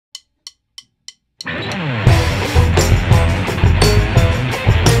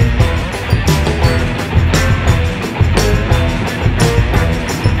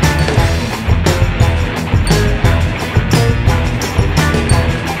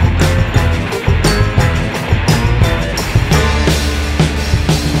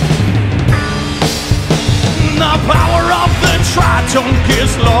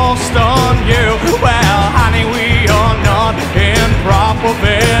just lost on you. Well, honey, we are not in proper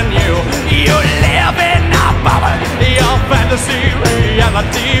venue. You live in a bubble, your fantasy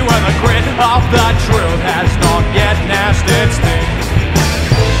reality, where the grit of the truth has not yet gnashed its teeth.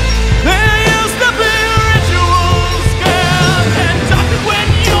 There used to be rituals, girl, conducted when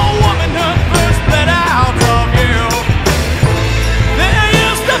your womanhood first bled out of you. There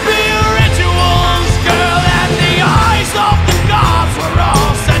used to be rituals, girl, and the eyes of the gods were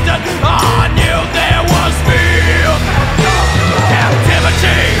all centered on you. There was fear,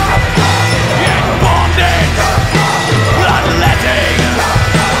 captivity, in bondage, bloodletting,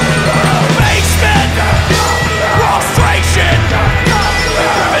 basement, prostration,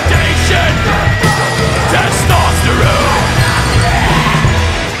 intimidation, testosterone.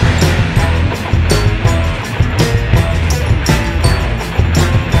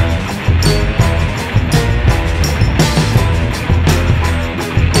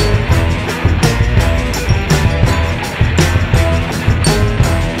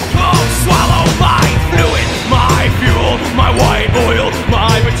 Oh, swallow my fluid, my fuel, my white oil,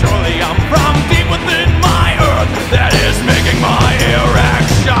 my petroleum from deep within my earth that is making my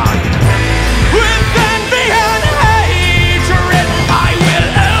erection. With envy and hatred, I will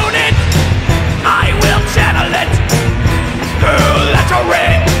own it, I will channel it through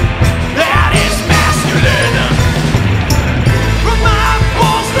lettering that is masculine. From my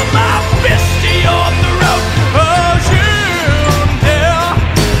balls to my fist to your throat, oh, you dare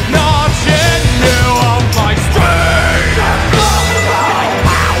not yet know of my strength, my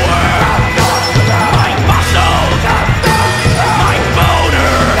power, my muscles, my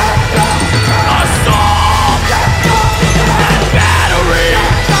boner, assault and battery,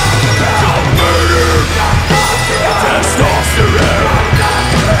 to murder, testosterone.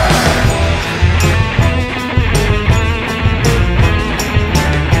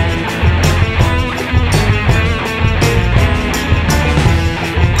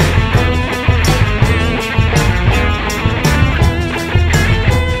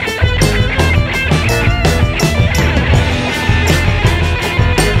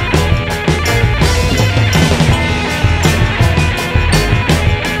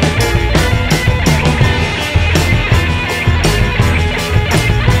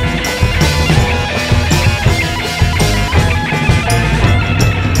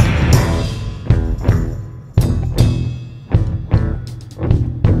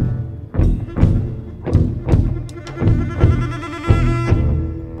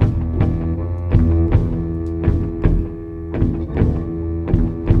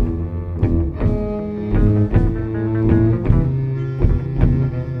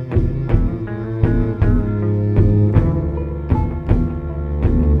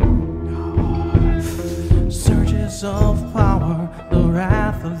 Surges of power, the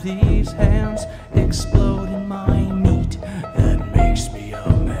wrath of these hands explode in my meat. That makes me a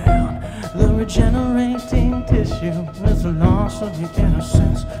man. The regenerating tissue is the loss of your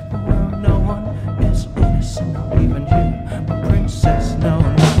innocence. Well, no one is innocent, not even you, my princess. No.